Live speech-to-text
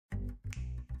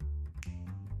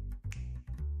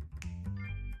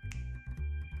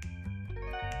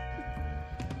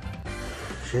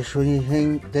Just when you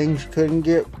think things couldn't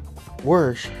get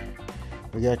worse,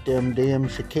 we got them damn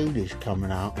cicadas coming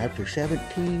out after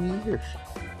 17 years.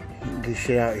 Just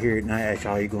sit out here at night, that's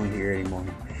all you're going to hear anymore.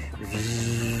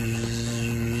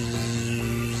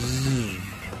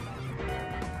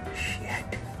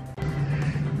 Shit.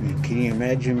 Can you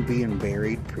imagine being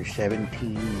buried for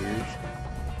 17 years?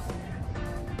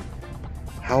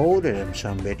 How old are them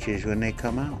some bitches when they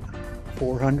come out?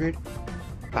 400?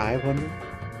 500?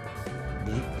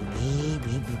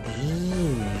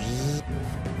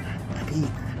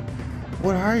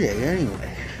 What are they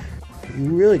anyway? You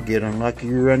really get unlucky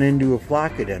you run into a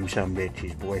flock of them some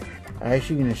bitches, boy. I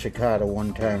seen a cicada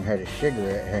one time had a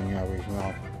cigarette hanging out of his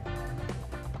mouth.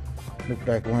 Looked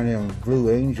like one of them blue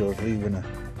angels leaving a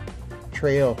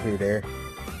trail through there.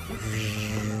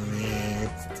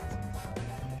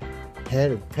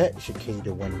 Had a pet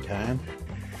cicada one time.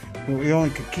 We only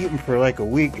could keep them for like a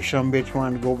week if some bitch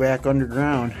wanted to go back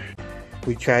underground.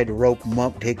 We tried to rope them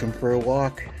up, take them for a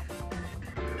walk.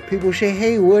 People say,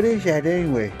 hey, what is that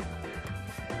anyway?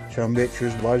 Some bitch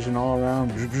was buzzing all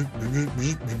around.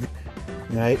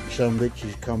 Right, some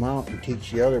bitches come out and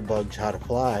teach the other bugs how to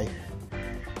fly.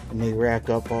 And they rack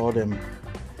up all them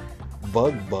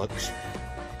bug bucks.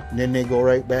 And then they go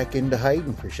right back into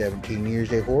hiding for 17 years.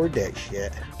 They hoard that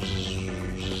shit.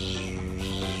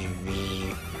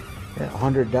 That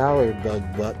 $100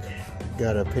 bug buck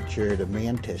got a picture of the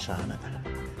mantis on it.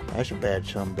 That's a bad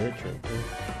sumbitch right there.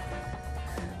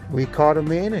 We caught a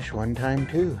mantis one time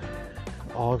too.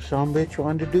 All sumbitch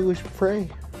wanted to do was pray.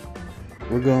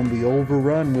 We're gonna be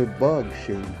overrun with bugs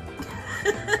soon.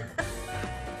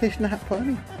 It's not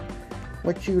funny.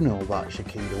 What you know about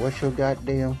cicada? What's so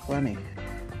goddamn funny?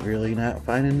 Really not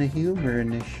finding the humor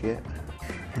in this shit.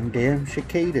 And damn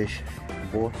cicadas,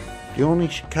 boy. The only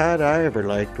cicada I ever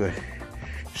liked was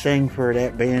sang for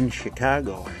that band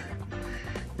Chicago.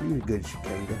 He was a good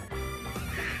cicada.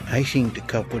 I seen a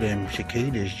couple of them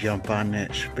cicadas jump on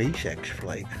that SpaceX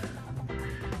flight.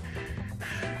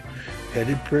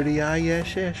 Headed for the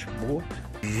ISS, boy.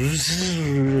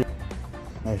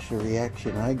 That's the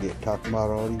reaction I get talking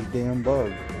about all these damn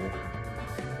bugs, boy.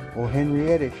 Well,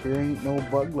 Henrietta sure ain't no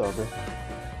bug lover.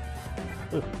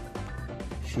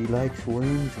 She likes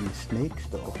worms and snakes,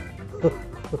 though.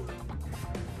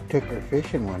 Took her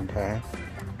fishing one time.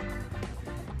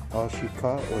 All she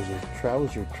caught was a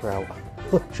trouser trout.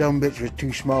 Some bitch was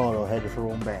too small, though. Had to throw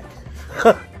them back.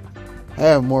 I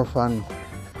have more fun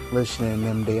listening to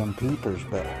them damn peepers,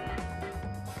 but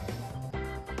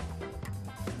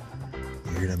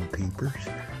you hear them peepers?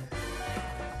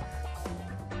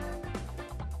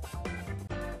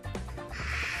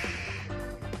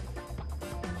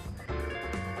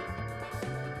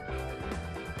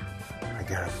 I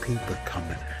got a peeper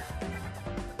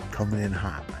coming in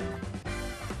hot.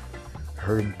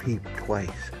 Heard him peep twice.